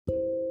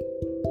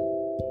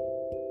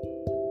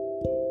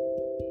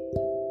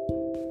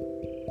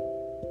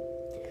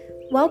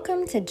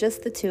Welcome to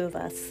Just the Two of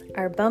Us,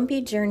 our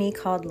bumpy journey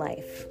called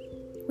life.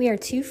 We are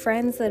two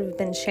friends that have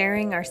been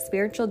sharing our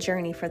spiritual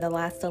journey for the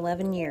last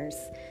 11 years.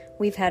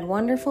 We've had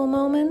wonderful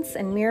moments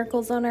and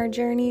miracles on our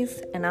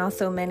journeys, and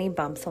also many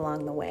bumps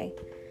along the way.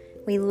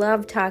 We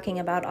love talking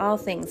about all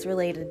things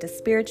related to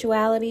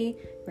spirituality,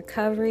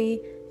 recovery,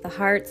 the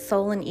heart,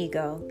 soul, and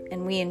ego,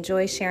 and we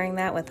enjoy sharing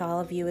that with all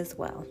of you as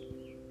well.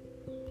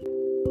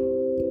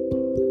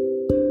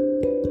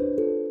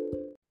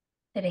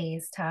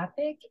 Today's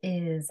topic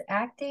is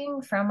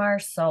acting from our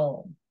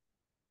soul.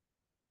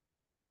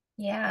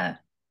 Yeah.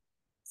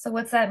 So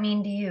what's that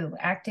mean to you,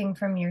 acting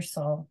from your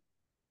soul?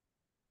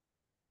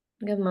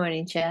 Good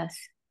morning, Jess.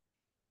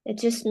 It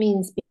just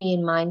means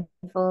being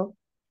mindful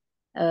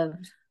of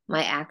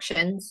my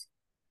actions,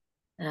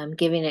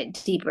 giving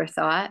it deeper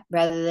thought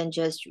rather than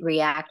just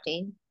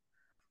reacting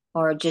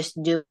or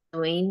just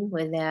doing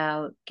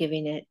without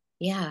giving it,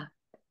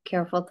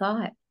 careful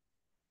thought.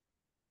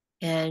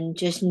 And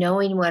just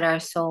knowing what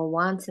our soul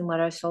wants and what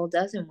our soul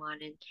doesn't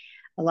want. And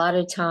a lot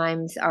of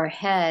times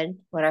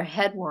what our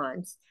head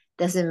wants,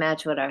 doesn't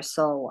match what our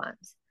soul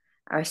wants.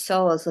 Our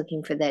soul is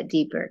looking for that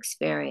deeper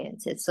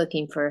experience. It's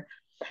looking for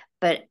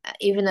But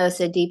even though it's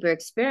a deeper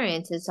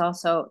experience, it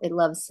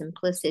loves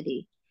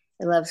simplicity.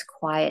 It loves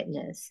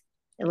quietness.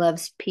 It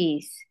loves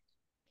peace.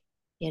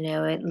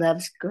 It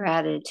loves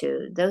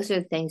gratitude. Those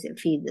are things that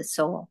feed the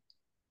soul.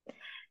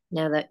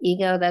 Now, the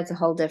ego, that's a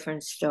whole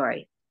different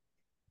story.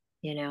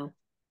 You know,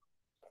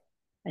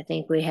 I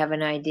think we have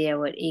an idea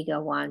what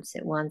ego wants.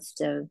 It wants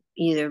to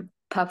either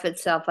puff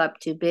itself up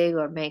too big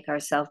or make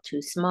ourselves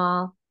too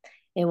small.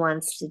 It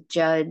wants to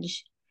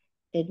judge.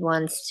 It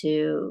wants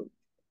to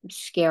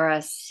scare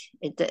us.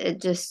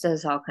 It just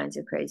does all kinds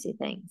of crazy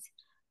things.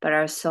 But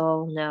our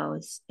soul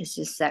knows. It's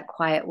just that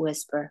quiet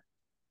whisper,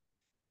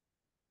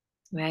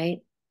 right?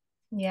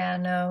 Yeah,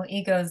 no,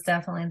 ego is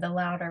definitely the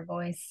louder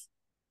voice.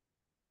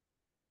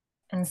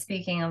 And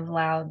speaking of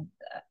loud,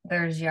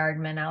 there's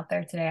yardmen out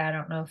there today. I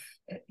don't know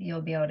if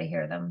you'll be able to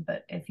hear them,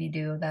 but if you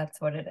do,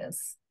 that's what it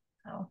is.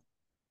 Oh,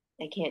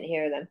 I can't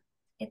hear them.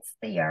 it's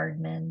the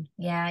yardmen.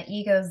 Yeah,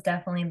 ego's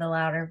definitely the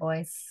louder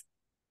voice.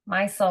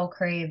 My soul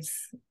craves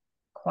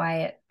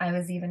quiet. I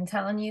was even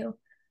telling you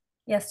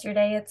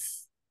yesterday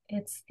it's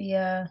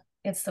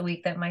the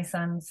week that my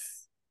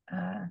son's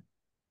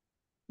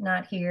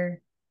not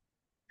here.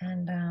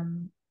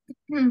 And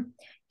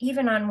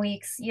even on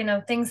weeks,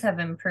 things have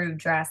improved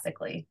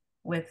drastically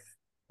with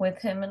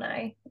him and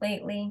I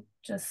lately.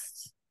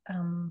 Just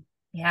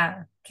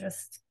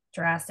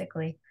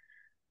drastically.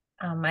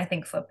 I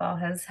think football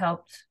has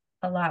helped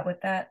a lot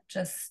with that.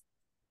 Just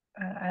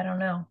I don't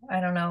know. I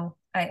don't know.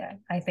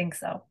 I think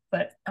so.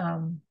 But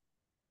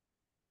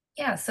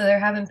yeah, so there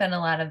haven't been a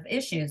lot of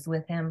issues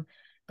with him,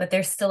 but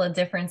there's still a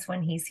difference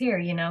when he's here.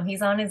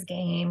 He's on his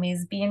game,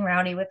 he's being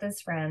rowdy with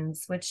his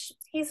friends, which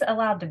he's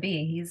allowed to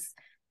be. He's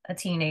a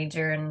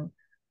teenager, and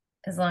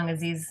as long as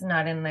he's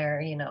not in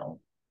there,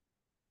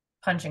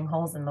 punching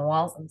holes in the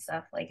walls and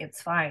stuff, like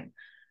it's fine.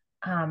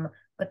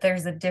 But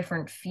there's a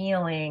different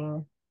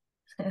feeling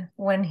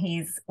when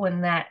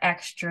that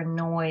extra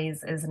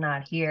noise is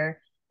not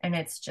here and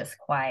it's just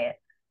quiet.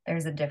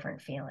 There's a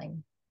different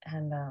feeling.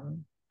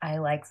 And I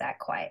like that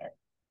quiet.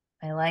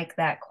 I like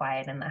that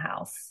quiet in the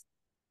house.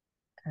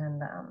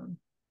 And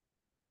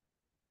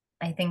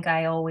I think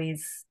I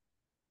always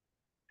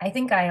I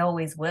think I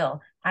always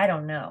will. I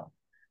don't know.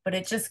 But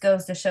it just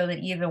goes to show that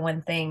even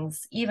when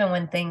things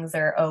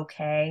are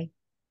okay,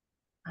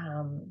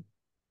 um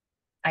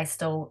I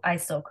still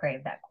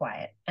crave that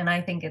quiet. And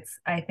I think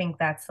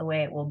that's the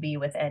way it will be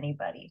with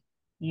anybody.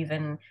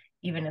 Even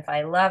even if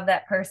I love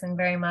that person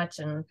very much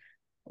and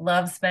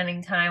love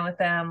spending time with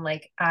them,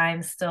 like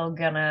I'm still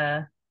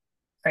gonna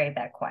crave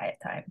that quiet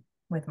time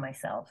with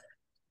myself.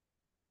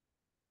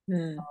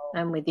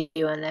 I'm with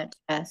you on that,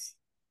 Jess.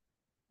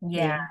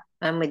 Yeah, Yeah.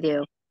 I'm with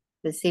you.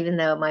 Because even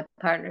though my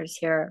partner's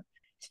here,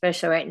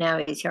 especially right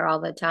now, he's here all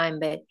the time,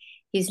 but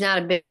he's not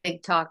a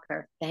big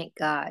talker, thank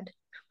God.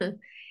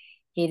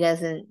 He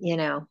doesn't.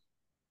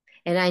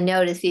 And I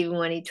notice even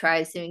when he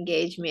tries to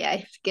engage me,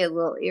 I get a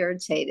little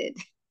irritated,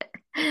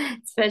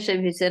 especially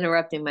if he's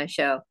interrupting my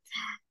show.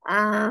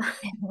 Uh,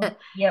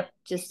 Yep.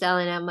 just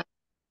selling out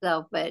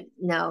myself. But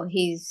no,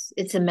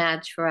 it's a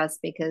match for us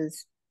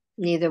because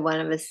neither one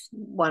of us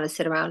want to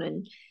sit around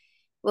and,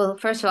 well,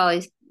 first of all,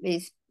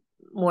 he's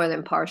more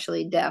than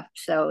partially deaf.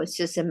 So it's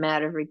just a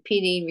matter of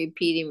repeating,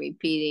 repeating,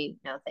 repeating.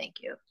 No, thank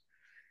you.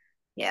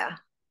 Yeah,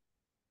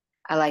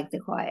 I like the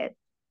quiet.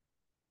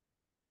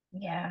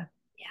 Yeah.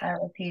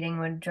 That repeating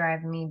would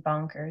drive me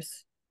bonkers.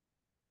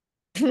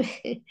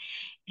 Yeah.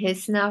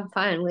 It's not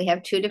fun. We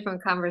have two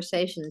different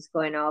conversations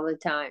going all the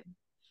time.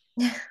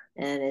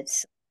 And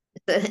it's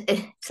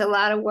a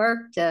lot of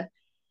work to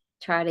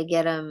try to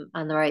get them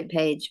on the right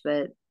page,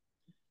 but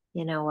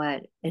you know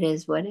what? It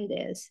is what it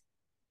is.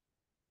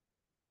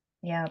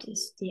 Yeah.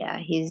 Just yeah,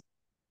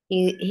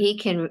 he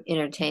can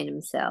entertain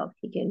himself.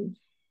 He can,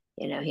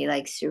 he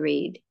likes to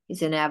read.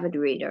 He's an avid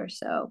reader,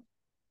 so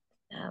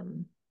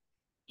um,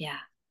 yeah,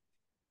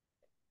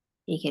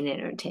 he can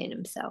entertain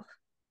himself,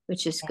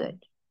 which is Yeah,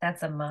 good.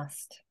 that's a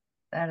must.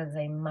 That is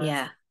a must.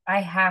 Yeah.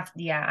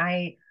 Yeah,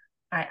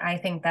 I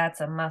think that's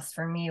a must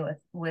for me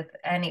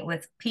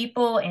with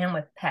people and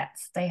with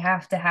pets. They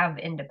have to have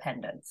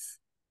independence.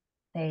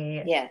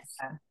 Yes.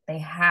 They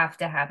have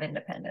to have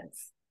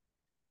independence.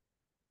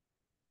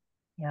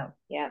 Yeah.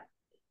 Yeah.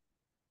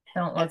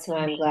 Don't look That's to why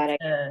I'm me glad I,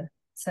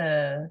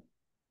 to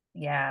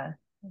yeah,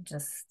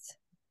 just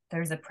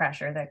there's a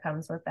pressure that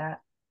comes with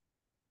that.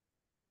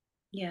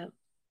 yeah.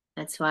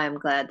 That's why I'm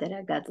glad that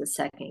I got the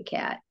second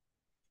cat.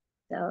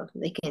 So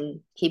they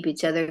can keep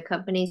each other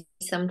company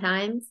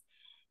sometimes.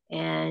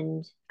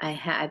 And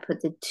I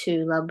put the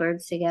two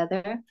lovebirds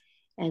together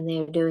and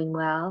they're doing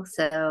well.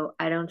 So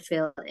I don't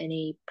feel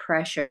any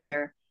pressure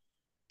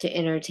to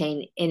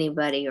entertain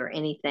anybody or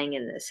anything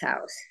in this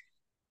house.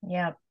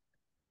 Yep.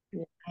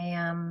 I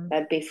am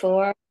But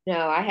before, no,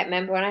 I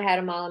remember when I had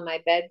them all in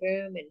my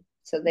bedroom, and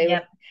so they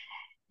were.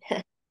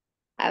 yep.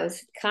 I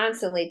was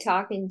constantly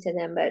talking to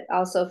them, but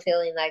also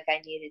feeling like I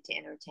needed to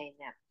entertain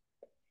them.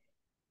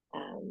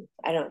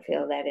 I don't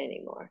feel that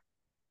anymore.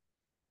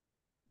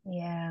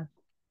 Yeah.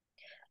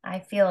 I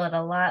feel it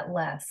a lot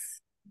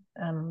less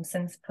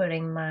since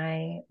putting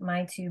my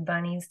two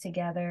bunnies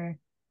together.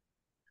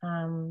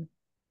 Um,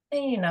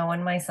 and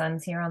when my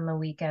son's here on the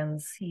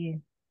weekends, he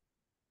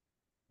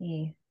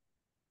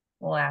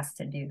will ask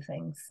to do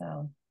things.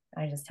 So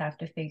I just have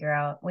to figure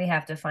out. We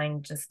have to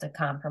find just a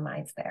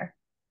compromise there.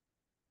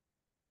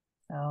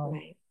 So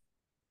Right.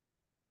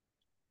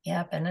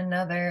 yep, and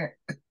another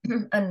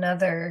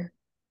another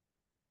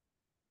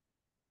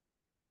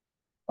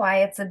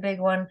why it's a big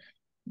one,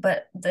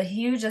 but the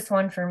hugest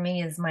one for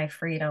me is my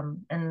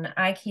freedom, and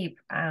I keep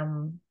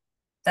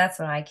that's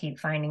what I keep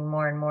finding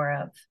more and more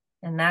of.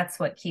 And that's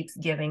what keeps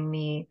giving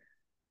me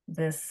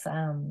this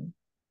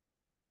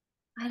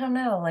I don't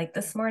know, like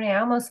this morning I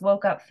almost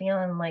woke up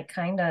feeling like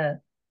kind of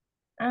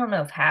I don't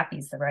know if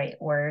happy's the right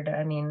word.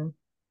 I mean,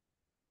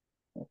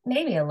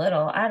 maybe a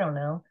little, I don't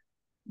know.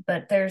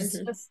 But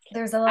Hmm.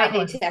 there's a I lot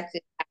more.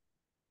 detected.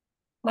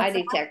 I What's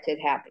that? detected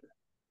happy.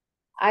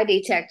 I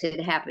detected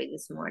happy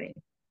this morning.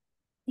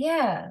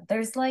 Yeah,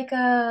 there's like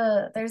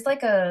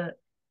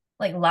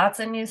lots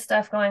of new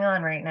stuff going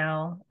on right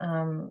now.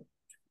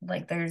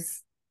 Like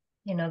there's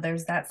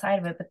that side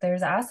of it, but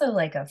there's also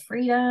like a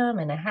freedom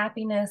and a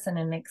happiness and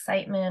an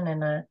excitement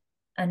and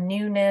a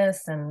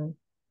newness and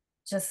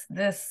just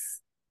this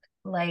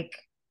like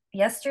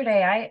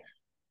yesterday I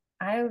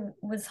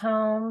was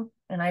home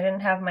and I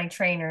didn't have my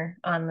trainer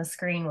on the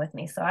screen with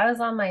me. So I was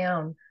on my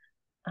own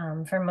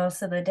for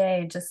most of the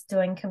day just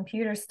doing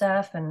computer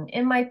stuff and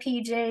in my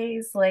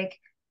PJs like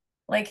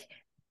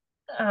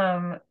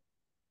um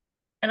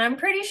and I'm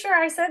pretty sure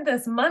I said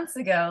this months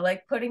ago,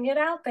 like putting it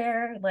out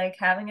there, like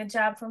having a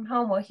job from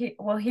home.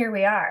 Well, here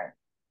we are.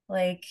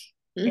 Like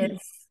Hmm.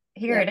 it's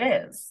here Yep.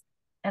 it is.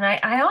 And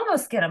I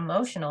almost get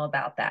emotional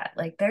about that.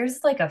 Like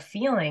there's like a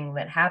feeling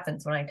that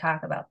happens when I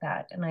talk about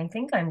that. And I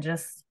think I'm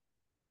just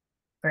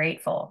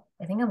grateful.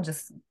 I think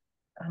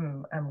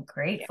I'm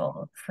Yeah.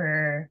 grateful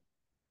for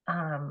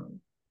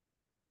um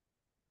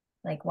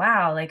like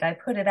wow, like I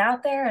put it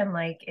out there and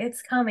like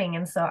it's coming.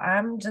 And so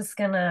I'm just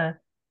gonna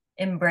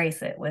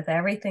embrace it with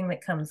everything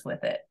that comes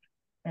with it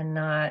and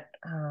not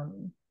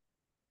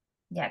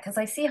yeah, because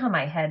I see how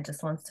my head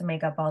just wants to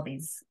make up all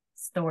these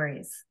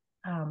stories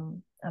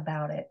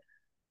about it.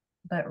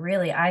 But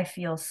really I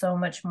feel so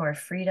much more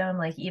freedom.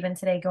 Like even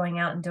today going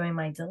out and doing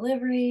my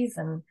deliveries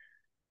and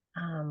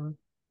um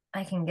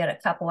I can get a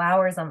couple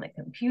hours on the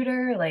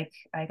computer. Like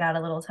I got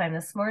a little time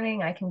this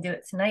morning. I can do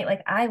it tonight.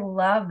 Like I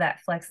love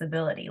that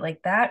flexibility.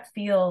 Like that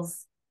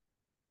feels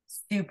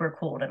super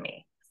cool to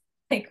me.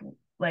 Like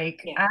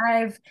like Yeah.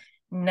 I've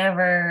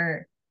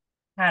never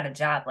had a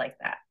job like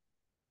that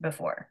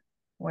before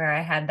where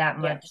I had that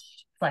Yeah.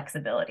 much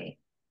flexibility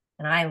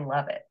and I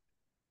love it.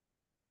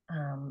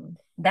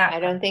 That I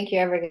part. don't think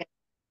you're ever gonna,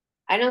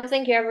 I don't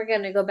think you're ever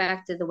going to go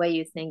back to the way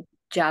you think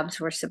jobs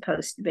were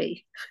supposed to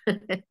be.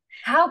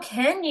 How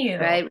can you?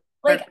 Right?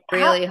 Like Work how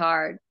really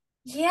hard.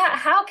 yeah,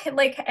 how can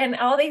like and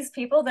all these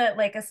people that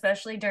like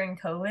especially during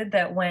COVID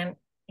that went,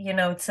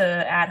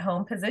 to at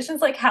home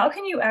positions, like how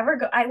can you ever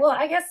go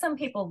I guess some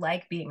people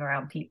like being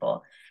around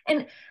people.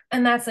 And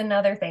and that's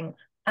another thing.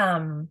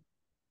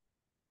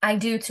 I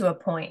do to a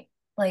point.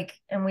 Like,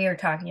 and we were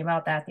talking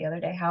about that the other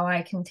day, how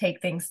I can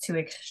take things to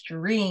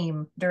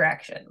extreme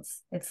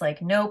directions. It's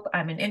like, nope,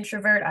 I'm an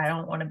introvert. I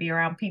don't want to be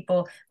around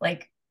people.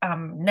 Like,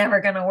 I'm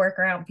never gonna work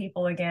around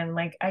people again.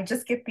 Like, I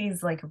just get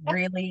these like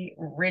really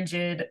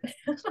rigid,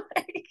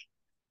 like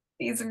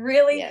these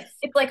really, Yes.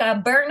 it's like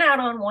a burnout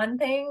on one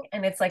thing,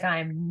 and it's like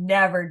I'm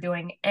never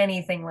doing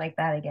anything like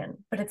that again.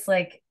 But it's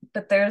like,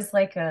 but there's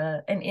like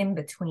an in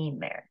between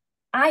there.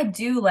 I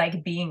do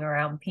like being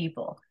around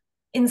people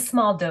in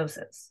small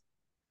doses.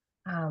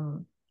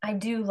 I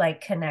do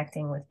like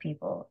connecting with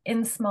people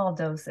in small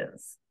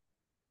doses.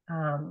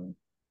 Um,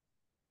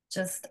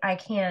 just I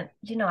can't,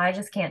 I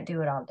just can't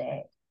do it all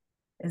day.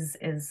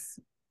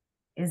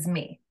 Is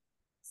me.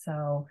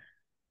 So,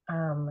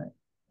 um,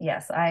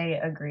 yes, I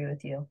agree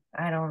with you.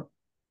 I don't.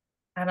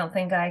 I don't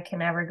think I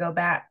can ever go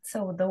back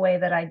to the way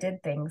that I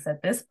did things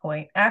at this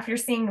point. After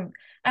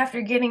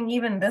getting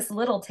even this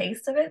little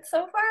taste of it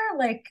so far,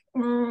 like,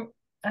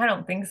 I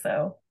don't think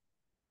so.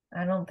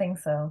 I don't think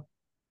so.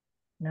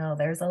 No,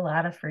 there's a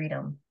lot of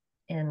freedom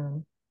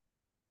in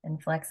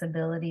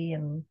flexibility,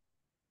 and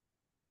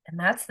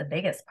that's the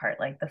biggest part,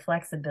 like the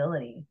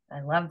flexibility.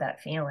 I love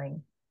that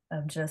feeling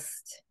of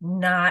just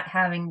not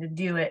having to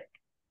do it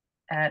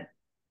at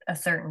a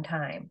certain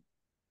time.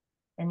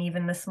 And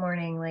even this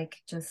morning, like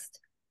just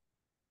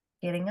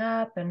getting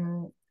up,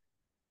 and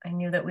I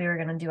knew that we were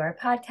going to do our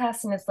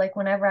podcast, and it's like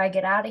whenever I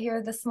get out of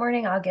here this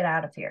morning, I'll get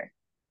out of here.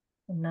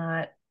 And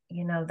not,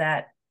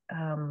 that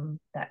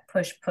that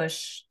push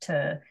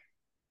to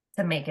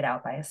make it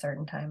out by a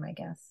certain time, I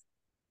guess.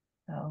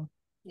 So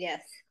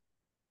Yes.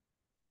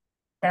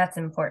 that's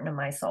important to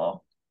my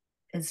soul,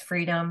 is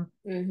freedom,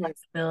 Hmm.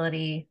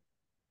 flexibility.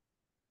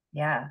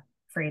 Yeah,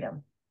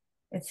 freedom.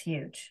 It's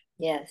huge.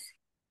 Yes.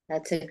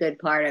 That's a good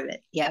part of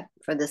it. Yep.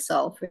 For the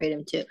soul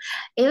freedom too.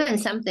 Even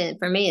something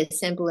for me as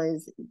simple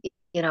as,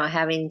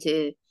 having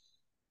to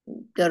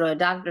go to a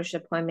doctor's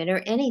appointment or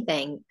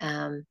anything.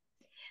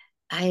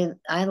 I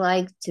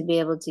like to be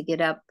able to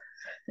get up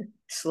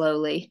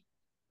slowly,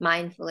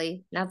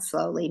 mindfully, not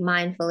slowly,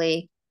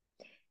 mindfully,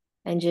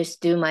 and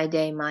just do my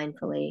day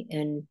mindfully.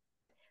 And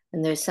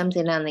when there's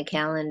something on the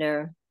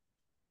calendar,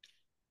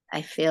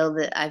 I feel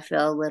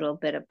a little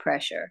bit of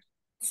pressure.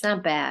 It's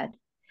not bad.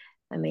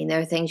 I mean, there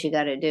are things you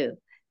got to do,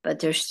 but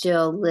there's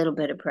still a little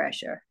bit of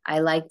pressure. I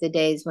like the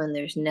days when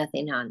there's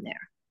nothing on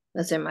there.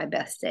 Those are my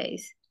best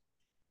days.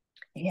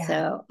 Yeah.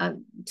 So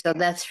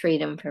that's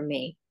freedom for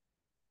me.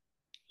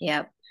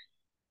 Yep.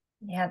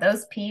 Yeah,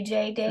 those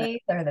PJ Uh, days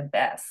are the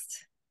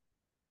best.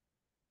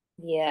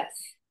 yes,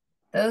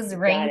 Those you got it.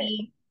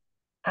 rainy,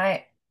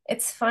 I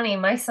it's funny,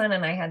 my son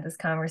and I had this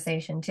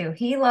conversation too.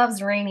 He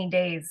loves rainy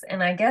days,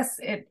 and I guess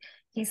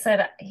he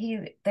said he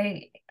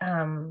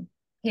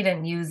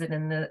didn't use it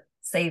in the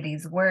say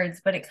these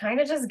words, but it kind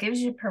of just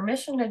gives you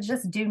permission to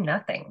just do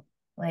nothing.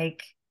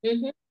 Like,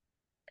 Hmm.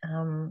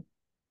 um,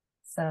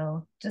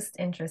 so just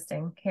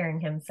interesting hearing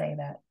him say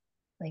that.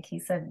 Like he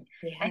said,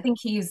 I Yeah. think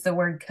he used the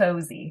word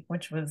cozy,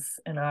 which was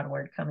an odd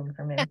word coming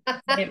from him.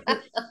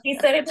 He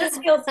said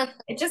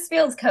it just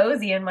feels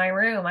cozy in my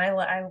room.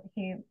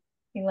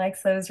 He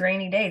likes those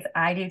rainy days.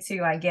 I do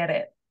too. I get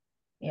it.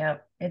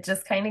 Yep. It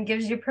just kind of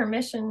gives you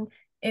permission,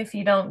 if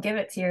you don't give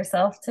it to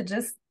yourself, to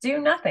just do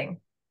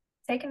nothing.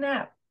 Take a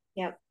nap,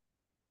 Yep.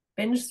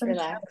 binge Just some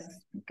relax.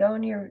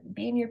 shows,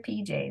 be in your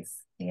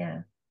PJs.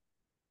 Yeah.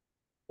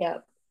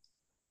 Yep.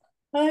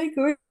 I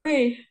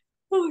agree.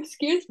 Oh,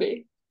 excuse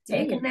me.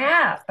 Take a Mm.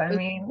 nap. I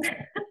mean,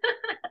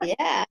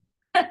 Yeah.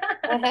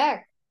 The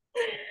heck.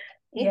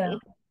 yeah.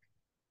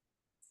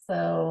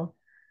 So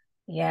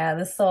yeah,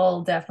 the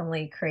soul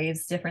definitely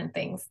craves different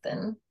things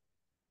than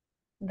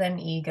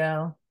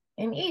ego.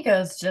 And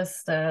ego's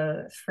just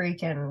a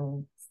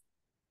freaking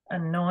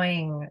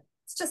annoying,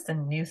 it's just a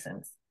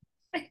nuisance.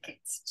 Like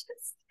it's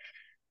just,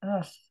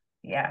 oh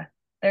yeah.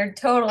 They're I,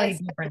 totally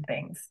different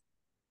things.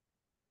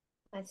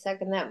 I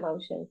second that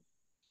motion.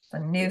 It's a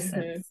Hmm.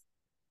 nuisance.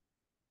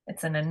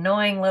 It's an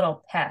annoying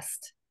little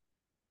pest.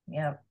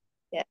 Yep.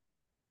 Yeah.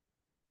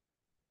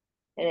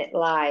 And it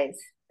lies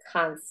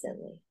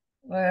constantly.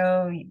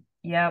 Well,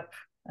 yep.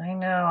 I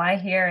know. I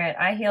hear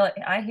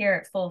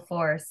it full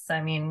force.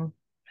 I mean,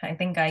 I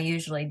think I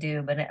usually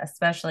do, but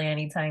especially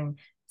anytime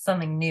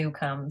something new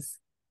comes,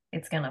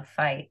 it's gonna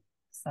fight.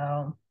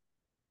 So,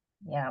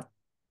 yeah,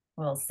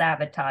 little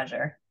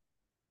sabotager.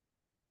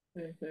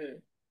 Hmm.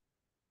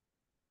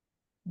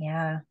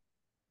 Yeah.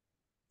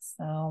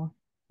 So,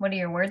 what are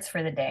your words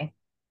for the day?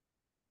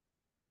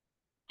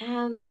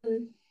 Um,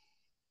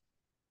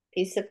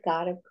 Peace of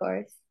God, of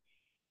course.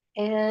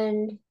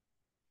 And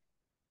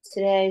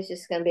today is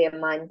just going to be a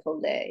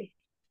mindful day.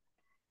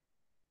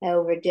 I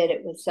overdid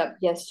it with stuff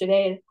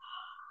yesterday.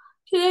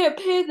 Today I'm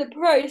paying the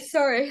price.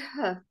 Sorry.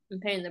 I'm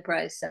paying the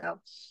price. So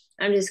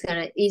I'm just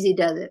going to easy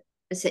does it.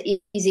 It's an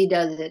easy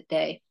does it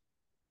day.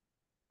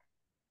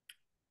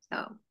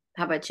 So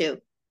how about you?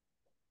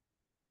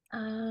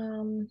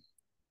 Um,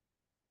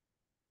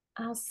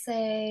 I'll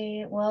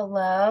say, well,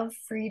 love,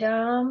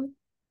 freedom.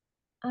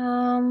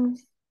 Um,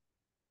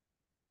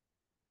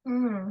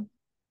 hmm,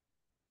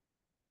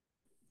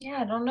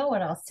 yeah, I don't know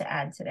what else to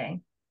add today.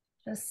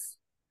 Just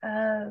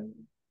uh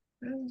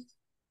mm,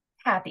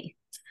 happy.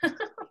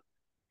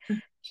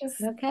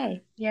 Just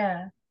Okay.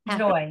 yeah, Happy.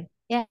 joy.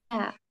 Yeah.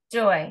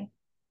 Joy.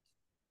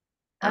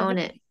 I've Own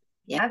been it.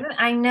 Yeah.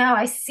 I know.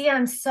 I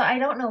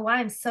don't know why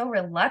I'm so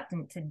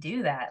reluctant to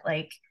do that.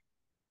 Like,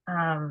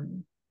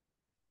 um,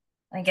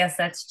 I guess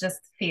that's just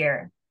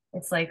fear.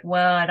 It's like,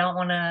 well, I don't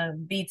want to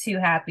be too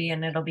happy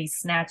and it'll be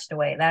snatched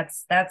away.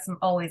 That's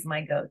always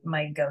my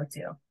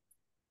go-to.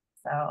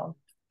 So,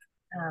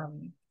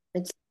 um,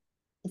 It's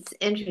it's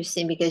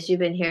interesting because you've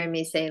been hearing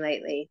me say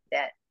lately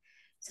that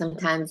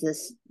sometimes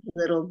this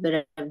little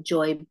bit of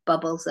joy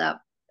bubbles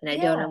up and I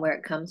don't know yeah, where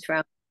it comes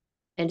from.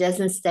 It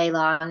doesn't stay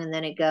long and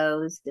then it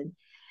goes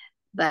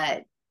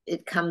but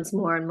it comes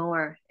more and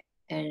more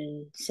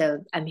And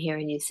so I'm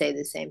hearing you say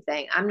the same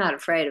thing. I'm not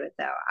afraid of it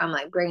though. I'm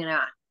like, bring it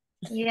on.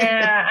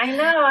 Yeah, I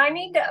know. I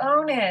need to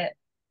own it.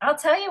 I'll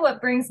tell you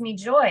what brings me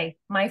joy,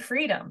 my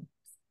freedom.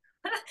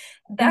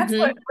 Mm-hmm.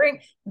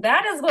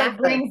 That is what Exactly.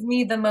 brings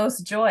me the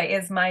most joy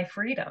is my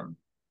freedom.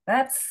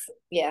 That's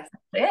Yes.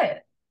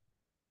 it.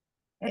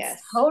 It's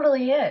Yes.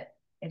 totally it.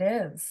 It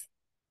is.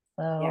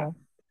 Yeah. So,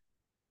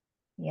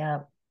 yeah,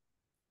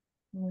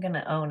 I'm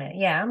gonna own it.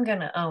 Yeah, I'm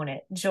gonna own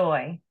it.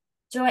 Joy.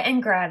 Joy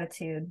and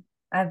gratitude.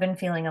 I've been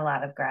feeling a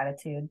lot of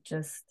gratitude.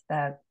 Just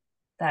that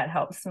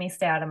helps me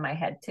stay out of my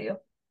head too.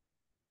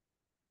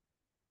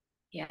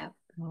 Yeah.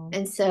 Mm.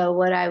 And so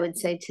what I would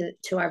say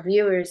to our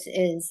viewers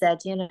is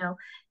that,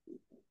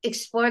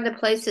 explore the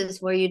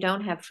places where you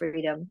don't have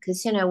freedom,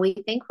 because we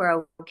think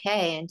we're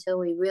okay until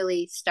we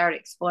really start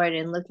exploring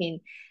and looking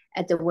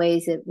at the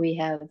ways that we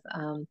have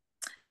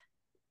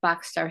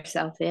boxed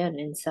ourselves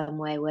in some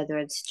way, whether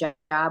it's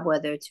job,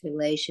 whether it's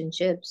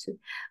relationships,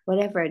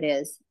 whatever it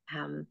is.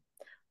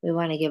 We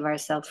want to give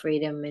ourselves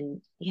freedom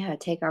and, yeah,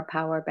 take our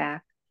power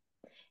back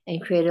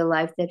and create a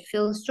life that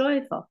feels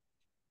joyful,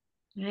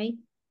 right?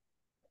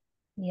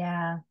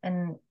 Yeah,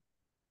 and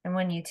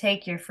when you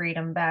take your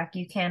freedom back,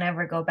 you can't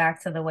ever go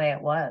back to the way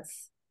it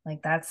was.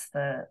 Like that's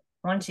the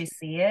once you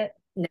see it,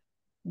 No,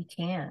 you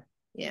can't.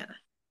 yeah.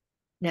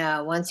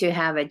 No, once you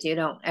have it, you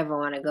don't ever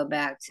want to go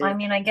back I to.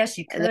 mean, I guess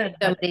you There's could,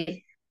 so but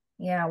many.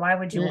 yeah, why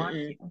would you want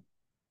Mm-mm. to?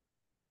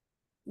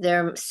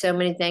 There are so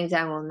many things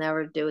I will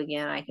never do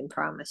again. I can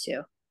promise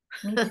you.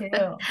 Me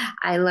too.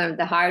 I learned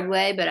the hard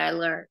way, but I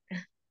learned.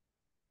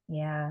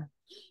 Yeah,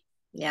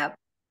 Yep.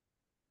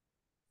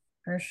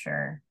 for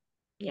sure.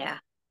 Yeah.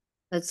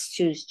 Let's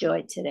choose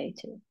joy today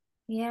too.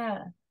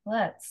 Yeah,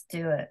 let's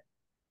do it.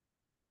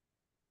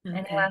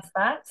 Any Okay. last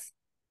thoughts?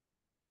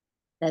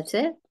 That's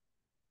it.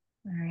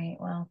 All right.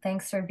 Well,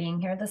 thanks for being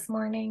here this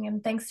morning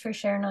and thanks for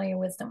sharing all your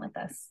wisdom with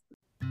us.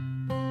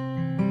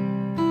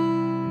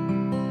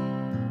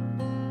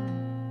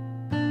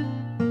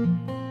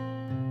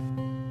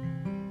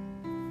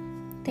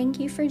 Thank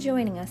you for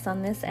joining us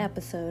on this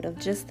episode of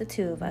Just the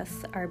Two of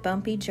Us, our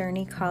bumpy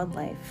journey called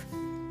life.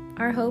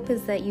 Our hope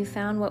is that you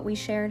found what we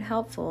shared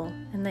helpful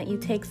and that you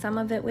take some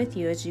of it with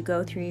you as you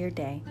go through your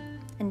day.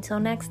 Until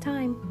next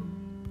time.